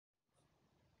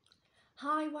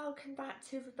Hi, welcome back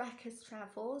to Rebecca's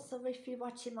Travels, or if you're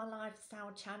watching my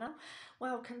lifestyle channel,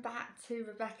 welcome back to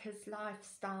Rebecca's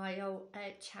Lifestyle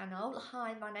channel.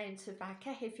 Hi, my name's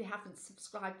Rebecca. If you haven't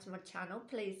subscribed to my channel,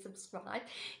 please subscribe.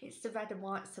 It's the red and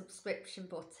white subscription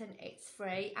button. It's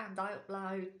free, and I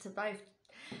upload to both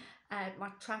my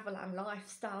travel and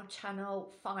lifestyle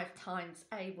channel 5 times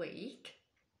a week,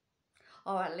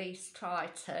 or at least try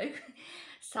to.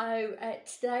 So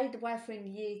today the weather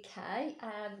in the UK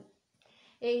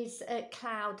is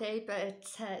cloudy, but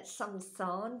some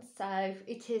sun, so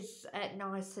it is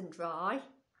nice and dry,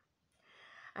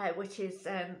 which is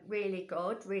really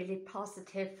good, really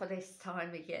positive for this time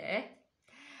of year.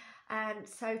 And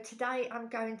so today I'm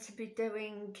going to be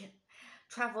doing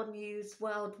travel news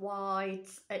worldwide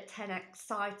at 10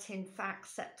 exciting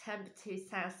facts September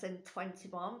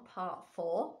 2021 part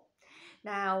 4.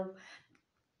 Now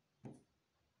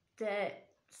the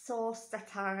source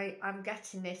that I am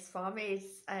getting this from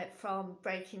is from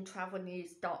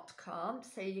breakingtravelnews.com,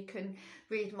 so you can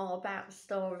read more about the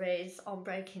stories on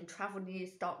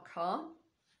breakingtravelnews.com.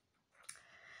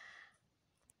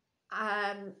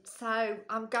 So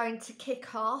I'm going to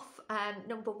kick off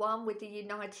number 1 with the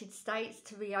United States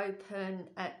to reopen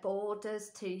borders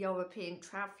to European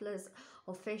travellers.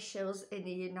 Officials in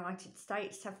the United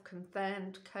States have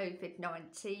confirmed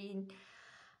COVID-19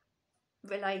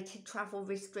 related travel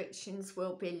restrictions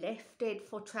will be lifted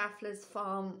for travellers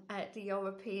from the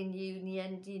European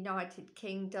Union, the United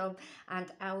Kingdom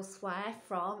and elsewhere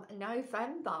from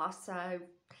November, so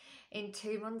in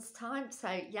 2 months' time.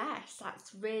 So yes,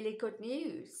 that's really good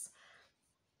news.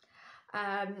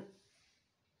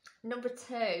 Number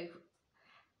 2,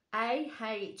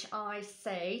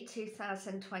 AHIC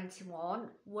 2021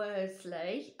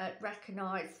 Worsley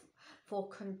recognised for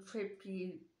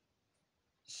contribution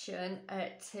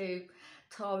to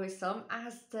tourism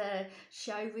as the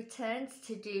show returns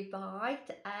to Dubai.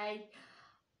 The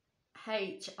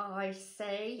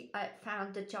AHIC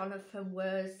founder Jonathan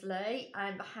Worsley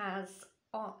has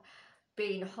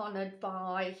been honoured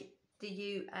by the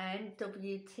UN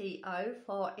WTO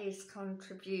for his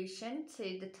contribution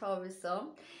to the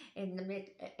tourism in the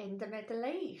Middle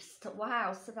East.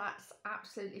 Wow, so that's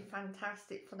absolutely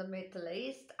fantastic for the Middle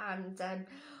East, and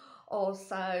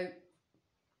also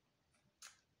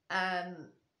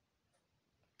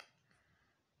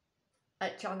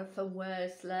at Jonathan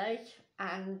Worsley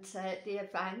and the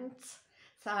event.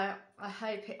 So I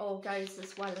hope it all goes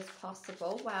as well as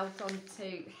possible. Well done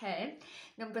to him.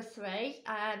 Number 3,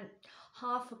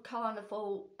 half a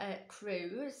Carnival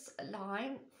cruise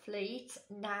line fleet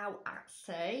now at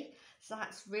sea. So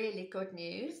that's really good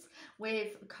news,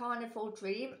 with Carnival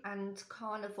Dream and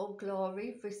Carnival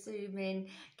Glory resuming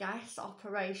gas.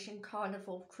 Operation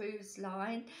Carnival Cruise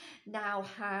Line now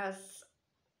has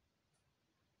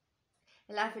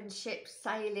 11 ships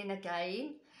sailing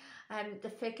again.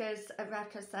 The figures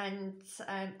represent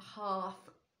half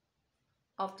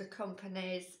of the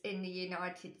companies in the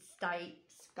United States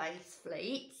space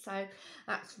fleet, so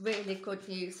that's really good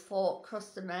news for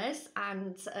customers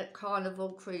and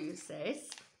Carnival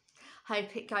Cruises.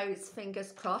 Hope it goes,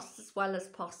 fingers crossed, as well as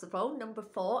possible. Number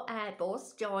 4,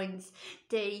 Airbus joins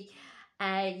the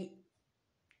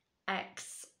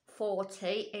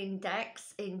AX40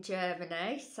 index in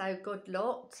Germany, so good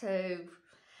luck to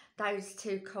those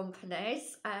 2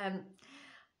 companies.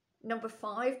 Number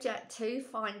 5, Jet2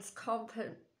 finds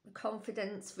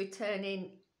confidence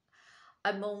returning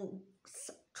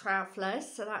amongst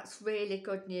travellers, so that's really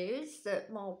good news that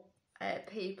more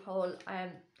people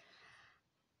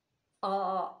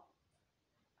are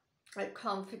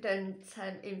confident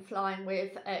in flying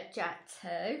with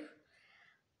Jet2.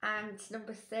 And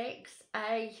number 6,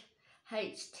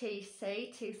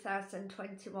 HTC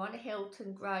 2021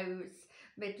 Hilton Grows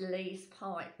Middle East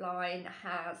pipeline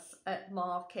has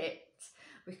market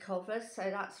recovered, so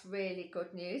that's really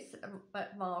good news. The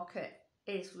market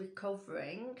is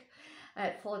recovering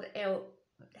for the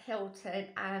Hilton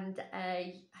and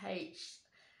AHIC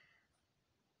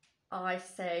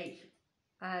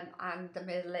and the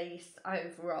Middle East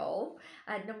overall.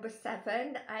 Number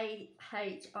 7,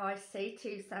 AHIC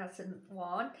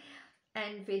 2001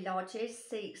 Envy Lodges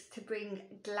seeks to bring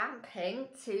glamping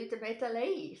to the Middle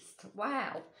East.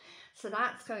 Wow, so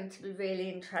that's going to be really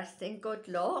interesting. Good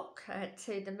luck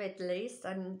to the Middle East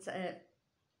and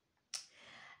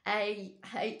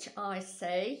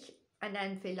AHIC and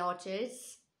Envy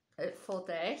Lodges for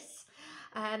this.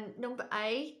 Number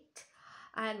 8,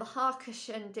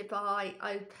 Harkishan Dubai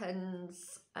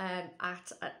opens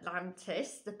at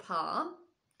Atlantis, the Palm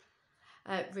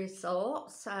Resort.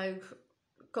 So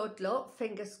good luck,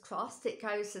 fingers crossed it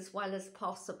goes as well as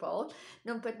possible.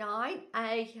 Number 9,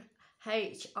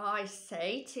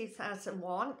 AHIC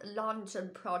 2001 London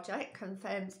project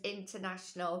confirms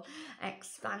international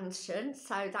expansion.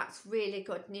 So that's really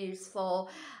good news for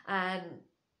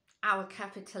our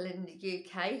capital in the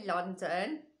UK,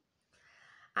 London,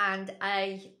 and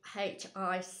AHIC.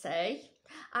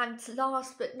 And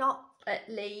last but not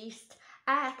least,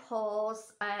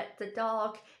 airports. The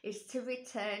dog is to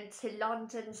return to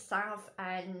London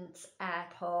Southend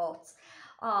Airport.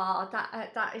 Oh,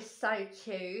 that is so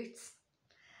cute.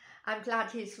 I'm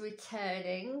glad he's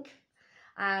returning,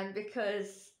 and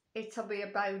because it'll be a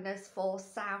bonus for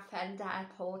Southend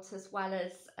Airport as well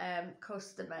as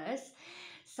customers.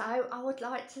 So I would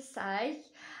like to say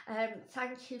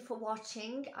thank you for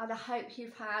watching, and I hope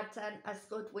you've had as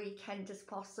good weekend as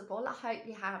possible. I hope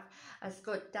you have as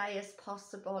good day as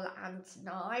possible and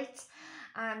night,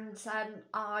 and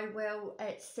I will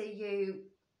see you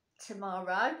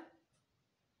tomorrow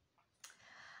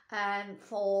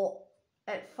for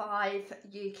 5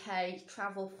 UK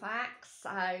travel facts.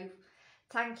 So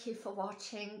thank you for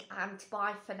watching, and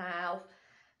bye for now.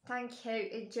 Thank you,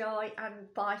 enjoy,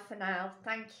 and bye for now.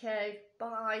 Thank you,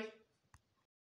 bye.